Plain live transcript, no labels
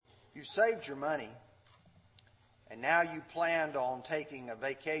You saved your money, and now you planned on taking a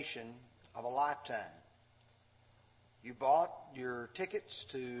vacation of a lifetime. You bought your tickets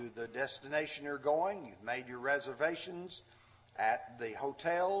to the destination you're going. You've made your reservations at the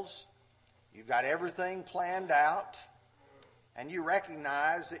hotels. You've got everything planned out. And you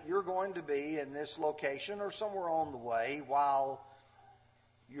recognize that you're going to be in this location or somewhere on the way while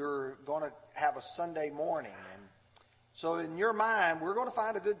you're going to have a Sunday morning. And so in your mind, we're going to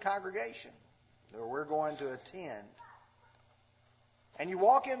find a good congregation that we're going to attend. And you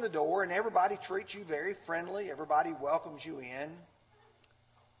walk in the door and everybody treats you very friendly. Everybody welcomes you in.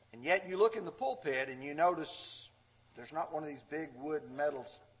 And yet you look in the pulpit and you notice there's not one of these big wood metal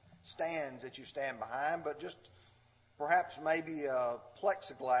stands that you stand behind, but just perhaps maybe a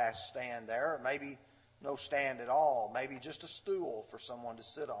plexiglass stand there, or maybe no stand at all, maybe just a stool for someone to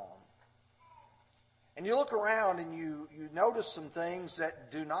sit on. And you look around and you notice some things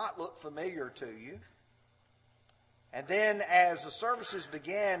that do not look familiar to you. And then as the services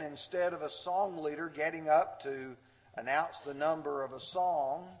began, instead of a song leader getting up to announce the number of a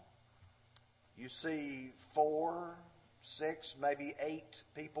song, you see 4, 6, maybe 8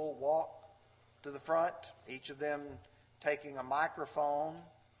 people walk to the front, each of them taking a microphone.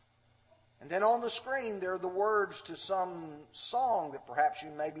 And then on the screen there are the words to some song that perhaps you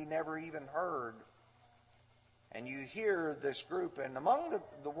maybe never even heard. And you hear this group, and among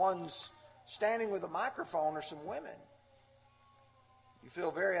the ones standing with a microphone are some women. You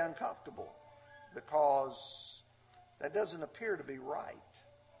feel very uncomfortable because that doesn't appear to be right.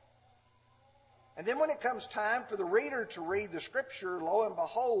 And then when it comes time for the reader to read the scripture, lo and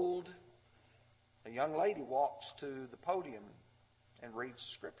behold, a young lady walks to the podium and reads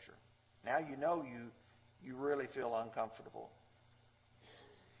scripture. Now you know you really feel uncomfortable.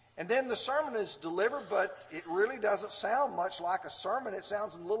 And then the sermon is delivered, but it really doesn't sound much like a sermon. It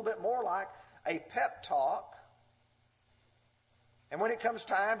sounds a little bit more like a pep talk. And when it comes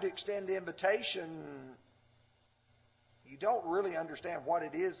time to extend the invitation, you don't really understand what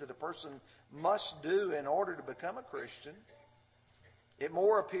it is that a person must do in order to become a Christian. It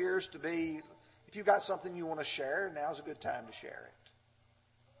more appears to be, if you've got something you want to share, now's a good time to share it.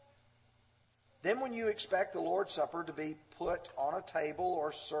 Then when you expect the Lord's Supper to be put on a table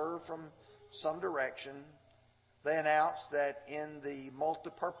or served from some direction, they announce that in the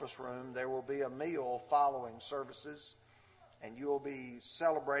multipurpose room there will be a meal following services, and you will be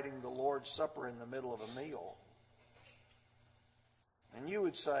celebrating the Lord's Supper in the middle of a meal. And you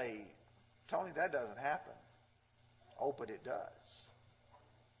would say, Tony, that doesn't happen. Oh, but it does.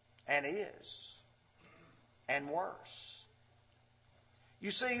 And is. And worse. You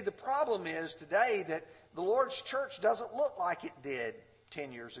see, the problem is today that the Lord's church doesn't look like it did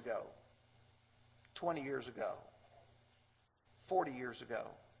 10 years ago, 20 years ago, 40 years ago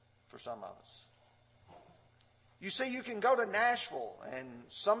for some of us. You see, you can go to Nashville and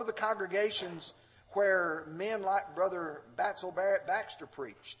some of the congregations where men like Brother Batzel Barrett Baxter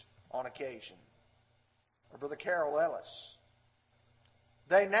preached on occasion, or Brother Carol Ellis.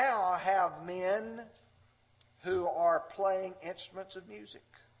 They now have men who are playing instruments of music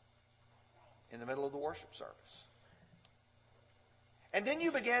in the middle of the worship service. And then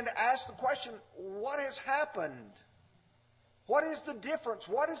you begin to ask the question, what has happened? What is the difference?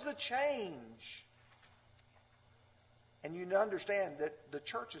 What is the change? And you understand that the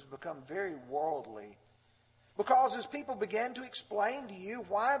church has become very worldly. Because as people begin to explain to you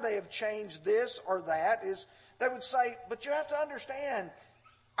why they have changed this or that, is they would say, but you have to understand,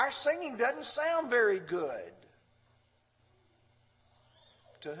 our singing doesn't sound very good.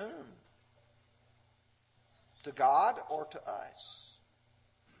 To whom? To God or to us?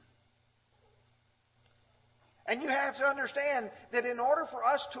 And you have to understand that in order for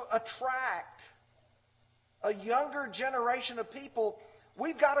us to attract a younger generation of people,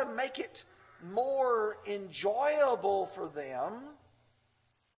 we've got to make it more enjoyable for them.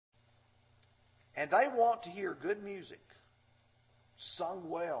 And they want to hear good music, sung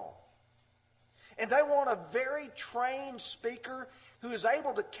well. And they want a very trained speaker who is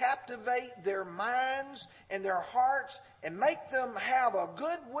able to captivate their minds and their hearts and make them have a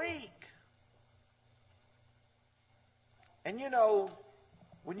good week. And you know,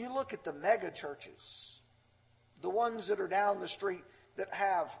 when you look at the mega churches, the ones that are down the street that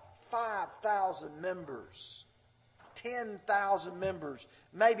have 5,000 members, 10,000 members,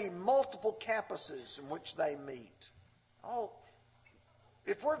 maybe multiple campuses in which they meet. Oh,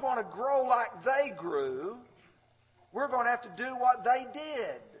 if we're going to grow like they grew, we're going to have to do what they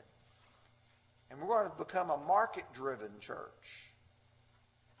did. And we're going to become a market-driven church,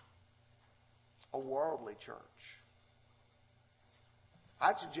 a worldly church.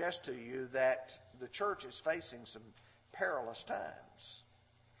 I'd suggest to you that the church is facing some perilous times.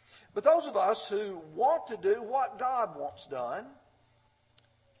 But those of us who want to do what God wants done,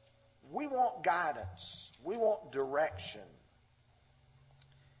 we want guidance. We want direction.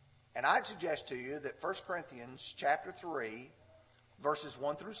 And I'd suggest to you that 1 Corinthians chapter 3, verses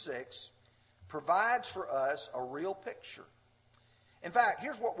 1 through 6, provides for us a real picture. In fact,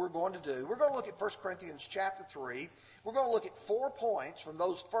 here's what we're going to do. We're going to look at 1 Corinthians chapter 3. We're going to look at 4 points from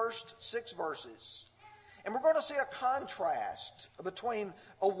those first 6 verses. And we're going to see a contrast between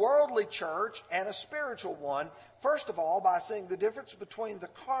a worldly church and a spiritual one. First of all, by seeing the difference between the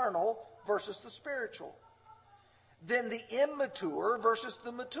carnal versus the spiritual. Then the immature versus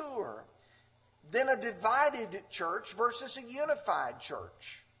the mature. Then a divided church versus a unified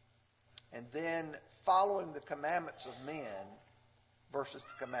church. And then following the commandments of men versus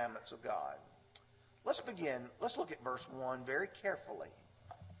the commandments of God. Let's begin. Let's look at verse 1 very carefully.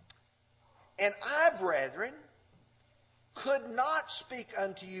 And I, brethren, could not speak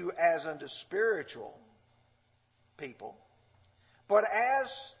unto you as unto spiritual people, but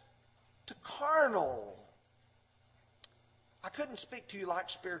as to carnal. I couldn't speak to you like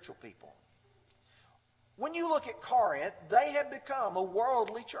spiritual people. When you look at Corinth, they had become a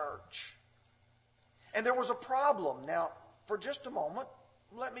worldly church. And there was a problem. Now, for just a moment,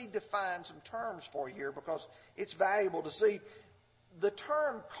 let me define some terms for you here because it's valuable to see. The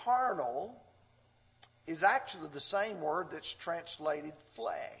term carnal is actually the same word that's translated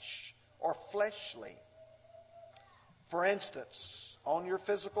flesh or fleshly. For instance, on your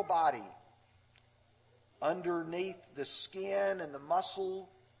physical body, underneath the skin and the muscle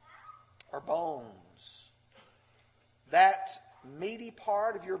are bones. That meaty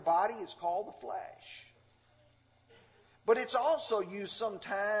part of your body is called the flesh. But it's also used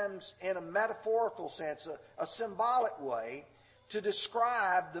sometimes in a metaphorical sense, a symbolic way, to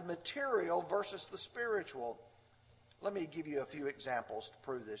describe the material versus the spiritual. Let me give you a few examples to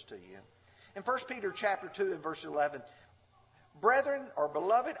prove this to you. In 1 Peter chapter 2 and verse 11, brethren or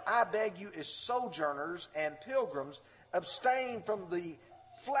beloved, I beg you as sojourners and pilgrims, abstain from the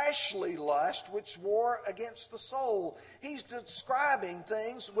fleshly lust which war against the soul. He's describing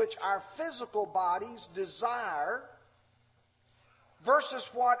things which our physical bodies desire versus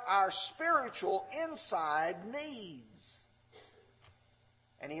what our spiritual inside needs.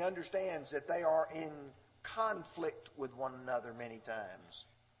 And he understands that they are in conflict with one another many times.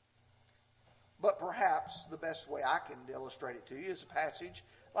 But perhaps the best way I can illustrate it to you is a passage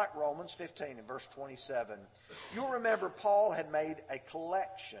like Romans 15 and verse 27. You'll remember Paul had made a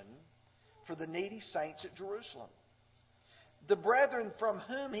collection for the needy saints at Jerusalem. The brethren from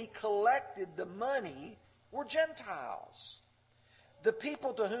whom he collected the money were Gentiles. The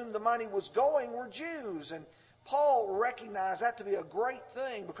people to whom the money was going were Jews. And Paul recognized that to be a great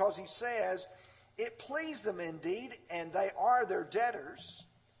thing because he says, it pleased them indeed, and they are their debtors.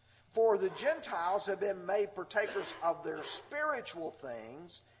 For the Gentiles have been made partakers of their spiritual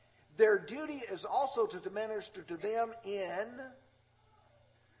things. Their duty is also to minister to them in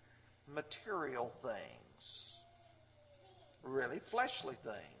material things. Really, fleshly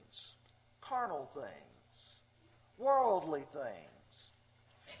things, carnal things, worldly things.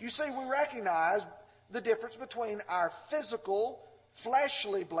 You see, we recognize the difference between our physical,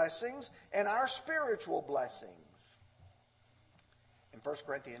 fleshly blessings and our spiritual blessings. In 1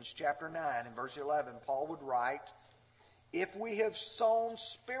 Corinthians chapter 9 and verse 11, Paul would write, if we have sown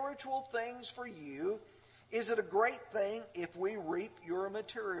spiritual things for you, is it a great thing if we reap your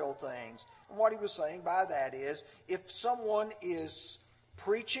material things? And what he was saying by that is, if someone is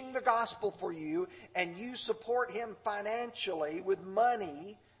preaching the gospel for you and you support him financially with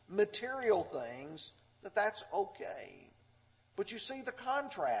money, material things, that's okay. But you see the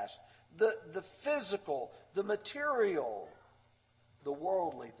contrast, the physical, the material, the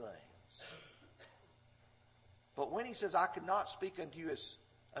worldly things. But when he says, I could not speak unto you as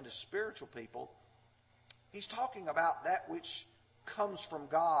unto spiritual people, he's talking about that which comes from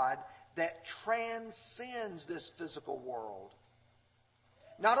God that transcends this physical world.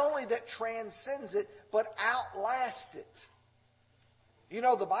 Not only that transcends it, but outlasts it. You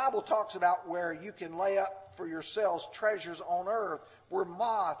know, the Bible talks about where you can lay up for yourselves treasures on earth, where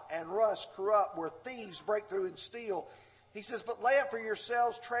moth and rust corrupt, where thieves break through and steal. He says, but lay up for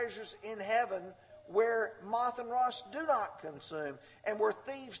yourselves treasures in heaven, where moth and rust do not consume, and where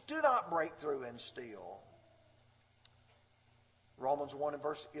thieves do not break through and steal. Romans 1 and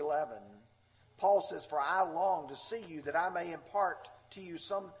verse 11. Paul says, for I long to see you, that I may impart to you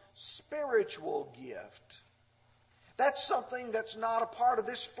some spiritual gift. That's something that's not a part of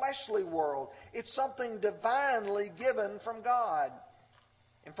this fleshly world. It's something divinely given from God.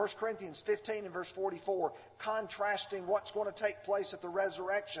 In 1 Corinthians 15 and verse 44, contrasting what's going to take place at the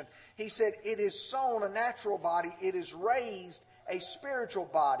resurrection, he said, it is sown a natural body, it is raised a spiritual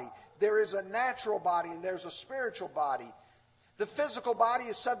body. There is a natural body and there's a spiritual body. The physical body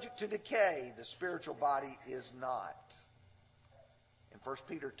is subject to decay. The spiritual body is not. In 1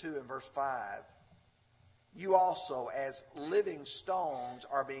 Peter 2 and verse 5, you also, as living stones,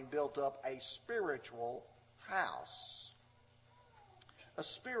 are being built up a spiritual house. A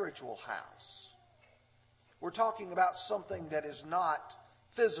spiritual house. We're talking about something that is not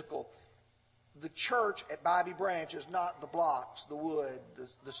physical. The church at Bobby Branch is not the blocks, the wood,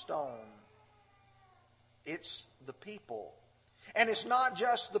 the stone. It's the people. And it's not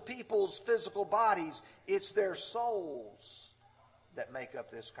just the people's physical bodies, it's their souls that make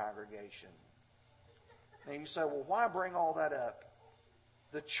up this congregation. Now you say, well, why bring all that up?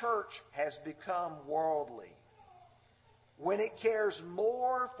 The church has become worldly when it cares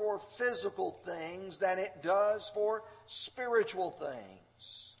more for physical things than it does for spiritual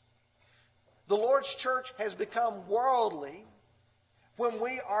things. The Lord's church has become worldly when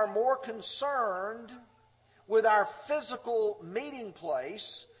we are more concerned with our physical meeting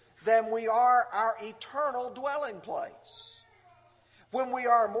place than we are our eternal dwelling place. When we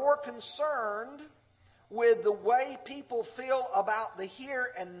are more concerned with the way people feel about the here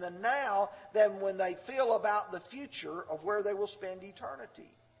and the now than when they feel about the future of where they will spend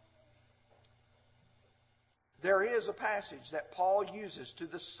eternity. There is a passage that Paul uses to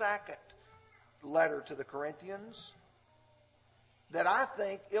the second letter to the Corinthians that I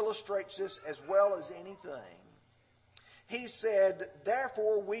think illustrates this as well as anything. He said,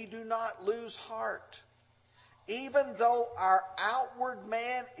 therefore we do not lose heart. Even though our outward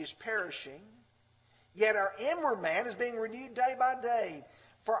man is perishing, yet our inward man is being renewed day by day.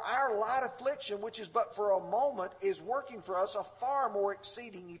 For our light affliction, which is but for a moment, is working for us a far more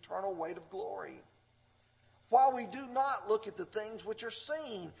exceeding eternal weight of glory. While we do not look at the things which are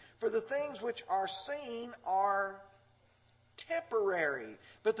seen, for the things which are seen are temporary,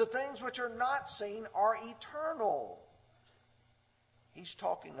 but the things which are not seen are eternal. He's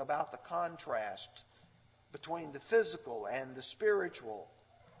talking about the contrast between the physical and the spiritual.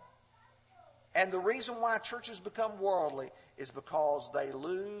 And the reason why churches become worldly is because they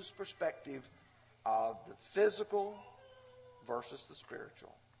lose perspective of the physical versus the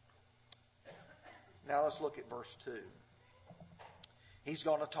spiritual. Now let's look at verse 2. He's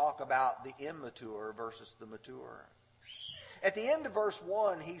going to talk about the immature versus the mature. At the end of verse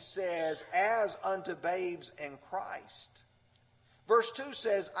 1, he says, as unto babes in Christ. Verse 2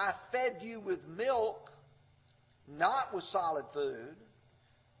 says, I fed you with milk, not with solid food,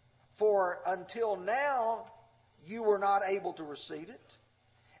 for until now you were not able to receive it,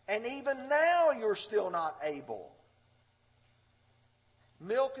 and even now you're still not able.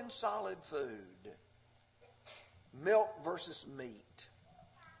 Milk and solid food. Milk versus meat.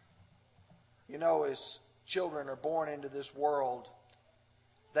 You know, as children are born into this world,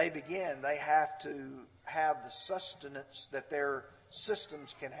 they have to have the sustenance that their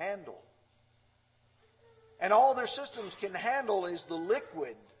systems can handle. And all their systems can handle is the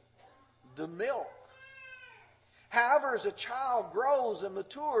liquid, the milk. However, as a child grows and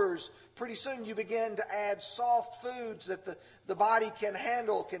matures, pretty soon you begin to add soft foods that the body can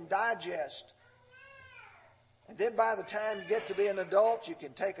handle, can digest. And then by the time you get to be an adult, you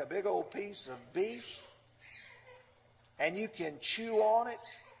can take a big old piece of beef and you can chew on it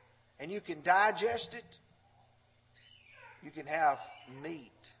and you can digest it. You can have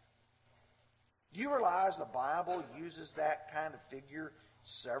meat. Do you realize the Bible uses that kind of figure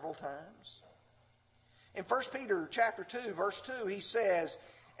several times? In 1 Peter chapter 2, verse 2, he says,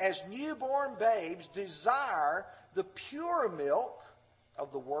 as newborn babes desire the pure milk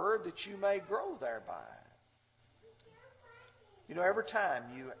of the word that you may grow thereby. You know, every time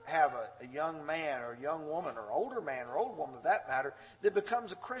you have a young man or a young woman or older man or old woman, for that matter, that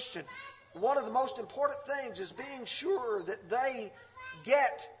becomes a Christian, one of the most important things is being sure that they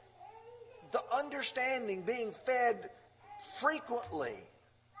get the understanding, being fed frequently,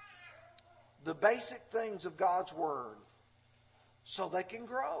 the basic things of God's Word, so they can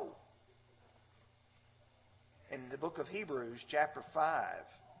grow. In the book of Hebrews, chapter 5,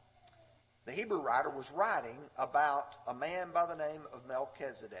 the Hebrew writer was writing about a man by the name of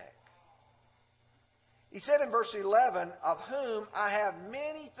Melchizedek. He said in verse 11, of whom I have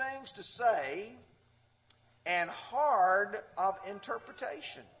many things to say and hard of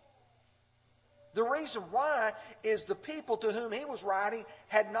interpretation. The reason why is the people to whom he was writing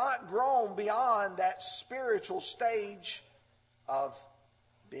had not grown beyond that spiritual stage of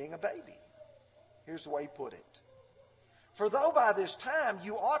being a baby. Here's the way he put it. For though by this time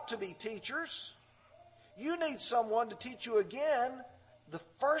you ought to be teachers, you need someone to teach you again the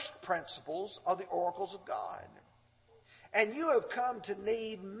first principles of the oracles of God. And you have come to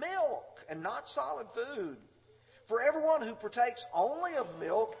need milk and not solid food. For everyone who partakes only of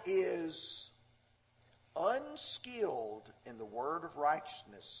milk is unskilled in the word of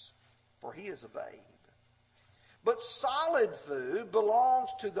righteousness, for he is a babe. But solid food belongs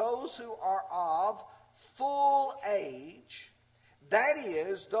to those who are of full age, that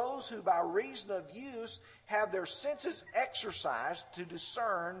is, those who by reason of use have their senses exercised to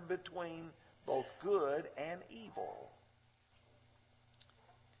discern between both good and evil.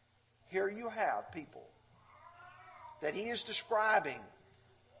 Here you have people that he is describing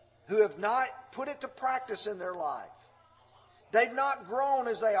who have not put it to practice in their life. They've not grown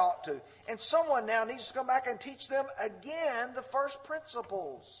as they ought to. And someone now needs to come back and teach them again the first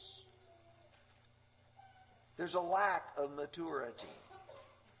principles. There's a lack of maturity.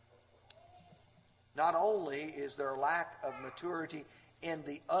 Not only is there a lack of maturity in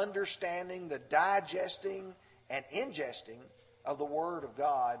the understanding, the digesting, and ingesting of the Word of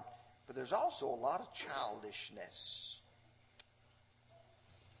God, but there's also a lot of childishness.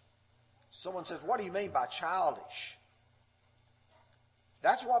 Someone says, what do you mean by childish?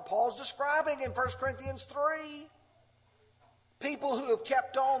 That's what Paul's describing in 1 Corinthians 3. People who have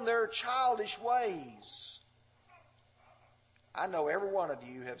kept on their childish ways. I know every one of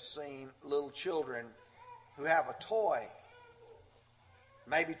you have seen little children who have a toy,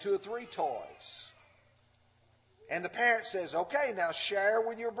 maybe 2 or 3 toys. And the parent says, okay, now share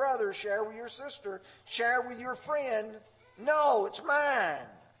with your brother, share with your sister, share with your friend. No, it's mine.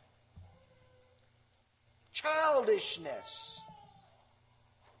 Childishness.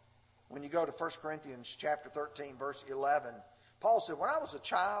 When you go to 1 Corinthians chapter 13, verse 11, Paul said, when I was a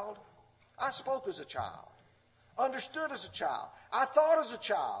child, I spoke as a child, understood as a child, I thought as a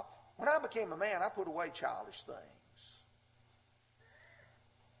child. When I became a man, I put away childish things.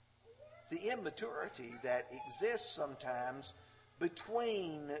 The immaturity that exists sometimes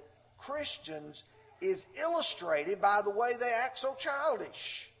between Christians is illustrated by the way they act so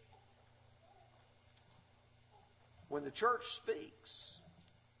childish. When the church speaks,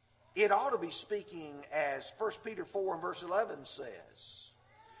 it ought to be speaking as 1 Peter 4 and verse 11 says.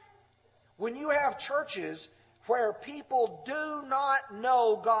 When you have churches where people do not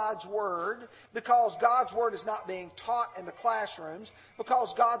know God's Word because God's Word is not being taught in the classrooms,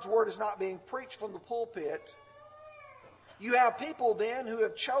 because God's Word is not being preached from the pulpit, you have people then who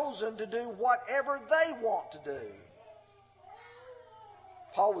have chosen to do whatever they want to do.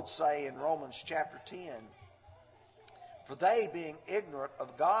 Paul would say in Romans chapter 10, for they, being ignorant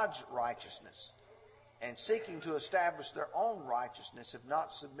of God's righteousness and seeking to establish their own righteousness, have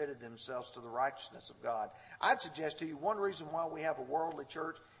not submitted themselves to the righteousness of God. I'd suggest to you one reason why we have a worldly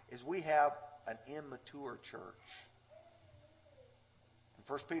church is we have an immature church. In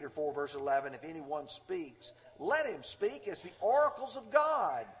 1 Peter 4 verse 11, if anyone speaks, let him speak as the oracles of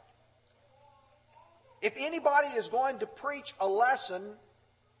God. If anybody is going to preach a lesson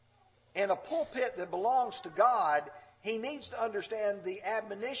in a pulpit that belongs to God, he needs to understand the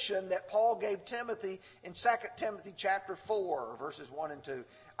admonition that Paul gave Timothy in 2 Timothy chapter 4, verses 1 and 2.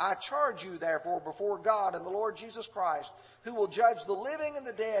 I charge you, therefore, before God and the Lord Jesus Christ, who will judge the living and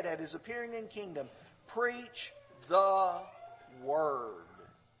the dead at his appearing in kingdom, preach the word.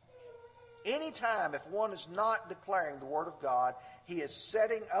 Anytime if one is not declaring the word of God, he is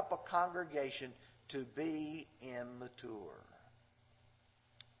setting up a congregation to be immature.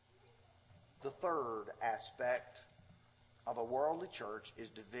 The third aspect of a worldly church is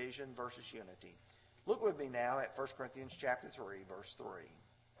division versus unity. Look with me now at 1 Corinthians chapter 3, verse 3.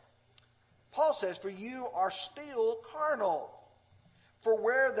 Paul says, for you are still carnal. For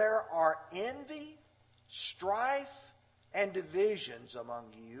where there are envy, strife, and divisions among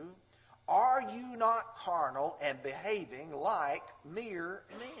you, are you not carnal and behaving like mere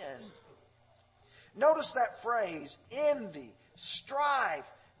men? Notice that phrase, envy, strife,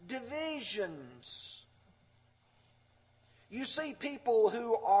 divisions. You see people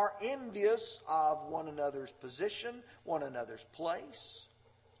who are envious of one another's position, one another's place.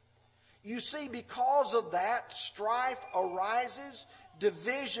 You see because of that, strife arises,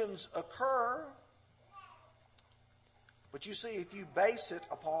 divisions occur. But you see, if you base it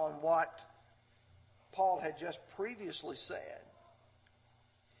upon what Paul had just previously said,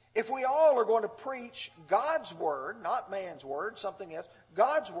 if we all are going to preach God's word, not man's word, something else,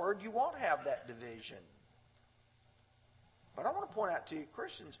 God's word, you won't have that division. But I want to point out to you,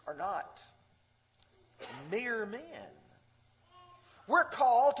 Christians are not mere men. We're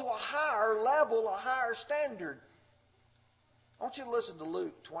called to a higher level, a higher standard. I want you to listen to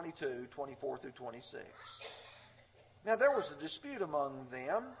Luke 22, 24 through 26. Now there was a dispute among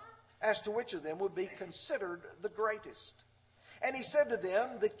them as to which of them would be considered the greatest. And he said to them,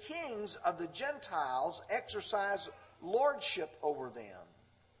 the kings of the Gentiles exercise lordship over them.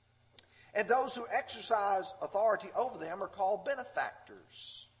 And those who exercise authority over them are called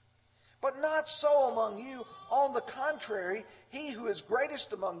benefactors. But not so among you. On the contrary, he who is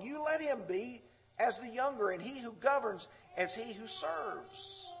greatest among you, let him be as the younger, and he who governs as he who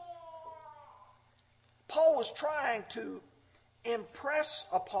serves. Paul was trying to impress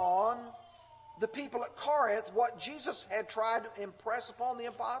upon the people at Corinth what Jesus had tried to impress upon the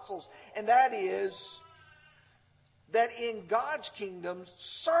apostles, and that is that in God's kingdom,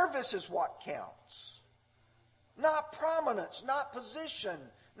 service is what counts. Not prominence, not position,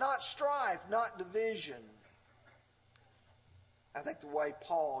 not strife, not division. I think the way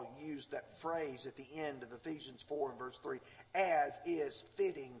Paul used that phrase at the end of Ephesians 4 and verse 3, as is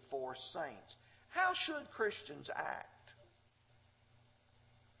fitting for saints. How should Christians act?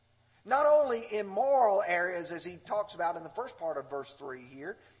 Not only in moral areas, as he talks about in the first part of verse 3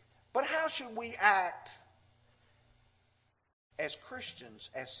 here, but how should we act as Christians,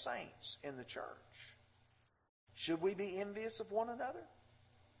 as saints in the church? Should we be envious of one another?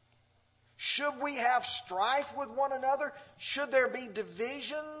 Should we have strife with one another? Should there be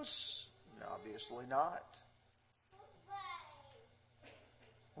divisions? Obviously not.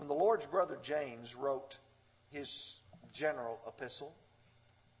 When the Lord's brother James wrote his general epistle,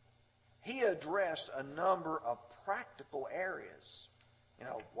 he addressed a number of practical areas.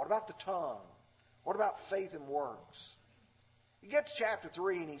 What about the tongue? What about faith and works? You get to chapter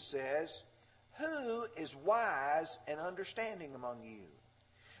 3 and he says, who is wise and understanding among you?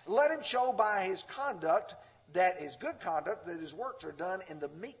 Let him show by his conduct, that his good conduct, that his works are done in the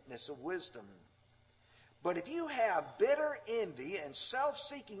meekness of wisdom. But if you have bitter envy and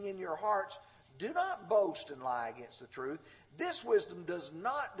self-seeking in your hearts, do not boast and lie against the truth. This wisdom does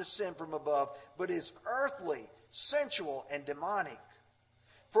not descend from above, but is earthly, sensual, and demonic.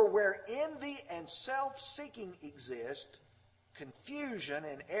 For where envy and self-seeking exist, confusion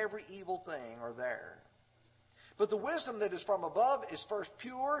and every evil thing are there. But the wisdom that is from above is first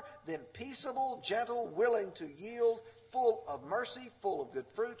pure, then peaceable, gentle, willing to yield, full of mercy, full of good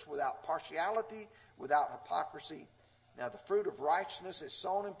fruits, without partiality, without hypocrisy. Now the fruit of righteousness is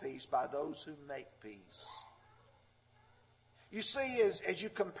sown in peace by those who make peace. You see, as you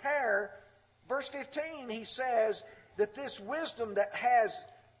compare, verse 15, he says that this wisdom that has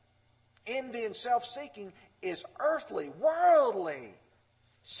envy and self-seeking is earthly, worldly,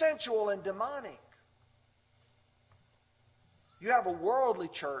 sensual, and demonic. You have a worldly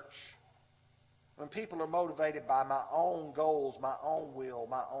church when people are motivated by my own goals, my own will,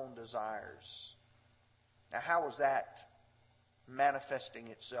 my own desires. Now, how was that manifesting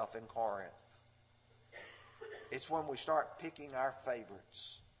itself in Corinth? It's when we start picking our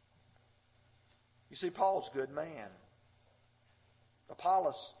favorites. You see, Paul's a good man.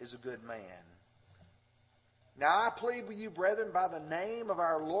 Apollos is a good man. Now I plead with you, brethren, by the name of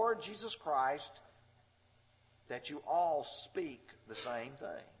our Lord Jesus Christ, that you all speak the same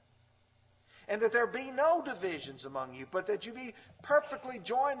thing. And that there be no divisions among you, but that you be perfectly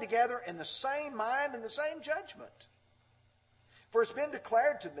joined together in the same mind and the same judgment. For it's been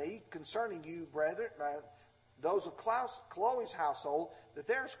declared to me concerning you, brethren, those of Chloe's household, that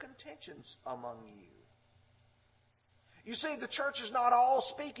there's contentions among you. You see, the church is not all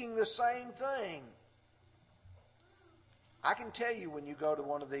speaking the same thing. I can tell you, when you go to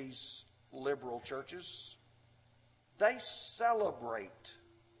one of these liberal churches, they celebrate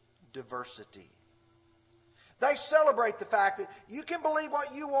diversity. They celebrate the fact that you can believe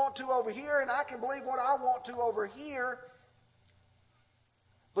what you want to over here, and I can believe what I want to over here.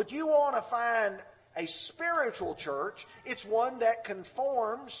 But you want to find a spiritual church. It's one that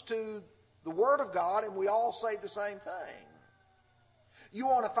conforms to the Word of God, and we all say the same thing. You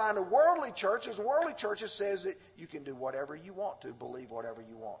want to find a worldly church, as worldly churches says that you can do whatever you want to, believe whatever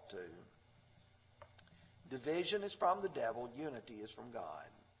you want to. Division is from the devil, unity is from God.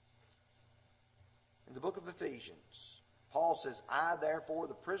 In the book of Ephesians, Paul says, I, therefore,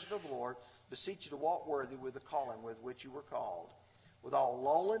 the prisoner of the Lord, beseech you to walk worthy with the calling with which you were called, with all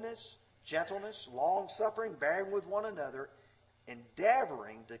lowliness, gentleness, long-suffering, bearing with one another,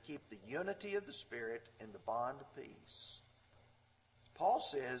 endeavoring to keep the unity of the Spirit in the bond of peace. Paul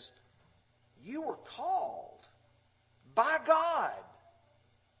says, you were called by God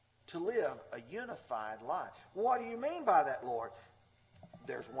to live a unified life. What do you mean by that, Lord?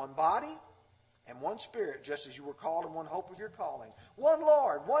 There's one body, and one Spirit, just as you were called in one hope of your calling. One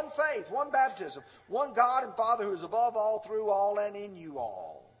Lord, one faith, one baptism, one God and Father who is above all, through all, and in you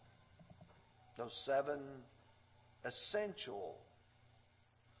all. Those 7 essential,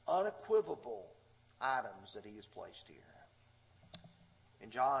 unequivocal items that he has placed here. In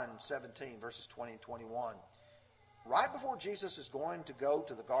John 17, verses 20 and 21, right before Jesus is going to go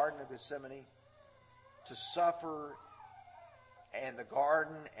to the Garden of Gethsemane to suffer in the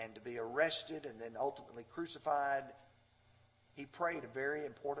garden and to be arrested and then ultimately crucified, he prayed a very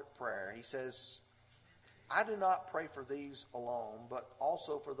important prayer. He says, I do not pray for these alone, but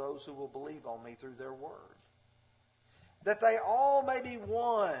also for those who will believe on me through their word, that they all may be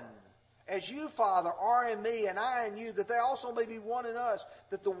one, as you, Father, are in me and I in you, that they also may be one in us,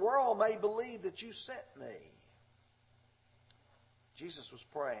 that the world may believe that you sent me. Jesus was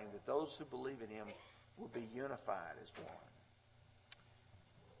praying that those who believe in him would be unified as one.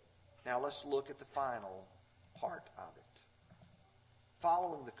 Now let's look at the final part of it.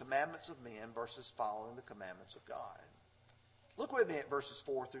 Following the commandments of men versus following the commandments of God. Look with me at verses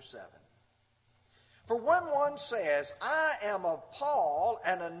 4 through 7. For when one says, I am of Paul,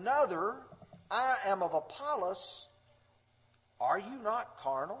 and another, I am of Apollos, are you not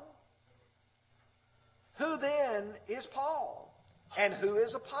carnal? Who then is Paul? And who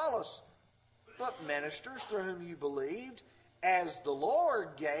is Apollos? But ministers through whom you believed, as the Lord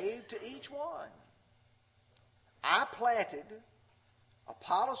gave to each one. I planted,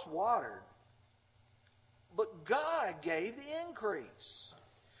 Apollos watered, but God gave the increase.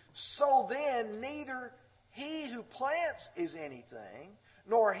 So then neither he who plants is anything,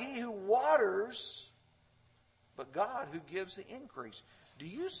 nor he who waters, but God who gives the increase. Do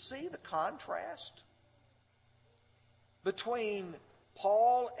you see the contrast between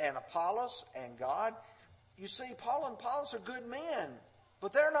Paul and Apollos and God? You see, Paul and Apollos are good men,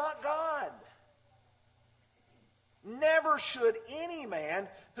 but they're not God. Never should any man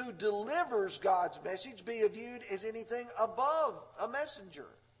who delivers God's message be viewed as anything above a messenger.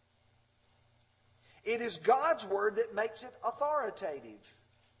 It is God's word that makes it authoritative.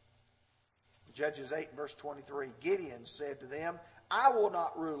 Judges 8 verse 23, Gideon said to them, I will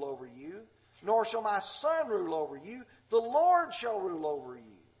not rule over you, nor shall my son rule over you. The Lord shall rule over you.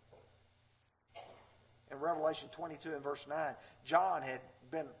 In Revelation 22 and verse 9, John had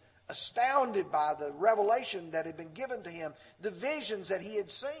been astounded by the revelation that had been given to him, the visions that he had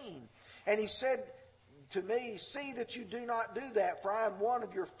seen. And he said to me, see that you do not do that, for I am one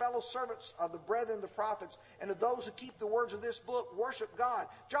of your fellow servants of the brethren, the prophets, and of those who keep the words of this book, worship God.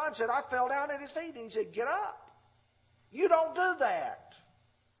 John said, I fell down at his feet, and he said, get up. You don't do that.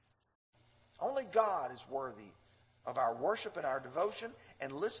 Only God is worthy of our worship and our devotion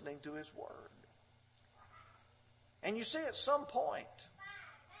and listening to his word. And you see, at some point,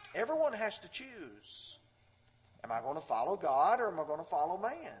 everyone has to choose. Am I going to follow God or am I going to follow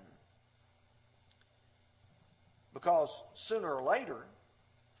man? Because sooner or later,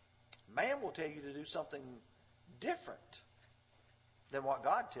 man will tell you to do something different than what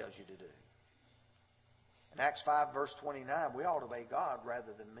God tells you to do. In Acts 5 verse 29, we ought to obey God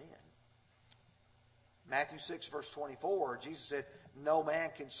rather than men. Matthew 6 verse 24, Jesus said, no man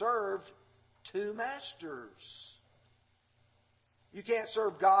can serve 2 masters. You can't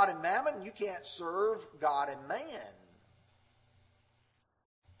serve God and mammon. You can't serve God and man.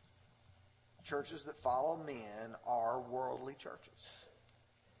 Churches that follow men are worldly churches.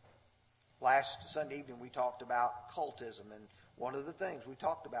 Last Sunday evening we talked about cultism, and one of the things we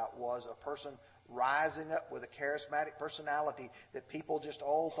talked about was a person rising up with a charismatic personality that people just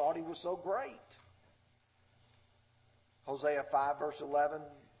thought he was so great. Hosea 5 verse 11,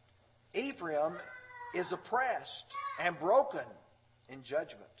 Ephraim is oppressed and broken in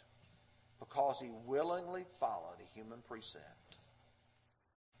judgment because he willingly followed a human precept.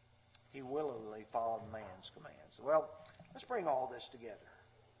 He willingly followed man's commands. Well, let's bring all this together.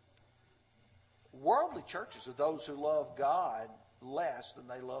 Worldly churches are those who love God less than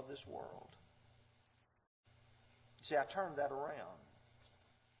they love this world. See, I turned that around.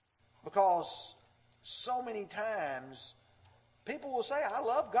 Because so many times people will say, I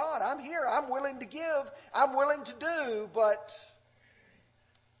love God. I'm here. I'm willing to give. I'm willing to do. But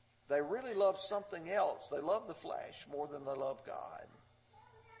they really love something else. They love the flesh more than they love God.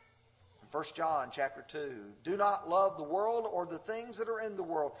 In 1 John chapter 2, do not love the world or the things that are in the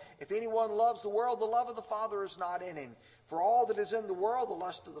world. If anyone loves the world, the love of the Father is not in him. For all that is in the world, the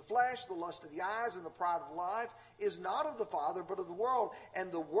lust of the flesh, the lust of the eyes, and the pride of life, is not of the Father, but of the world.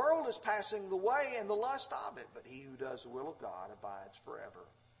 And the world is passing away, and the lust of it. But he who does the will of God abides forever.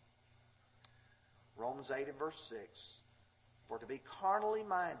 Romans 8 and verse 6. For to be carnally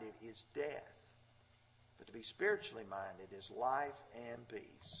minded is death, But to be spiritually minded is life and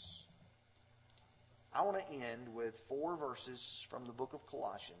peace. I want to end with 4 verses from the book of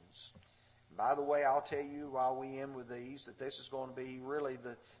Colossians. By the way, I'll tell you while we end with these that this is going to be really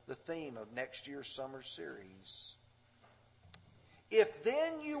the theme of next year's summer series. If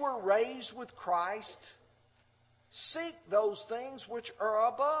then you were raised with Christ, seek those things which are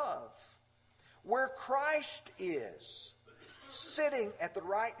above, where Christ is, sitting at the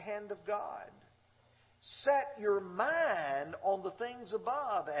right hand of God. Set your mind on the things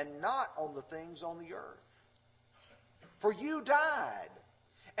above and not on the things on the earth. For you died,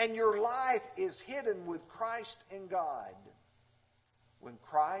 and your life is hidden with Christ in God. When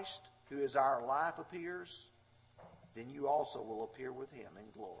Christ, who is our life, appears, then you also will appear with him in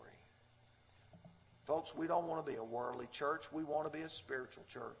glory. Folks, we don't want to be a worldly church. We want to be a spiritual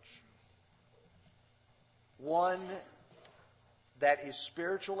church. One that is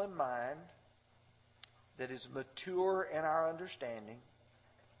spiritual in mind, that is mature in our understanding,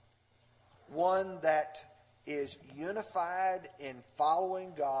 one that is unified in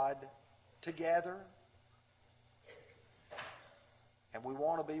following God together, and we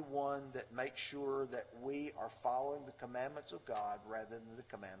want to be one that makes sure that we are following the commandments of God rather than the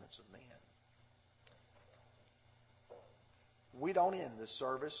commandments of men. We don't end the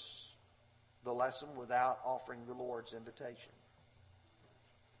service, the lesson, without offering the Lord's invitation.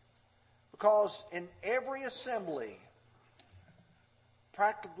 Because in every assembly,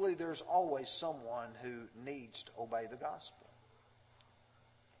 practically there's always someone who needs to obey the gospel.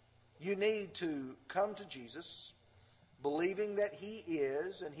 You need to come to Jesus, believing that he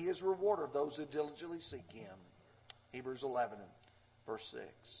is, and he is a rewarder of those who diligently seek him. Hebrews 11, verse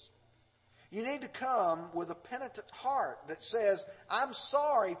 6. You need to come with a penitent heart that says, I'm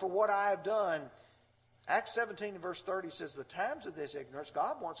sorry for what I have done. Acts 17 and verse 30 says, the times of this ignorance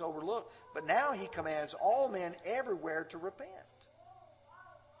God once overlooked, but now he commands all men everywhere to repent.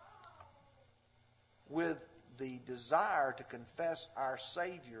 With the desire to confess our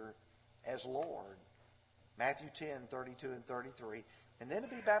Savior as Lord. Matthew 10, 32 and 33. And then to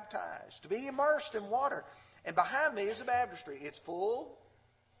be baptized, to be immersed in water. And behind me is a baptistry. It's full.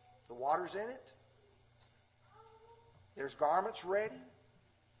 The water's in it. There's garments ready.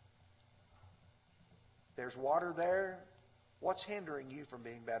 There's water there. What's hindering you from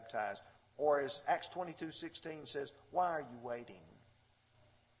being baptized? Or as Acts 22:16 says, why are you waiting?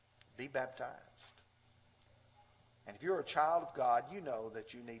 Be baptized. And if you're a child of God, you know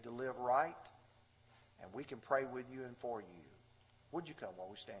that you need to live right. And we can pray with you and for you. Would you come while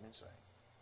we stand and sing?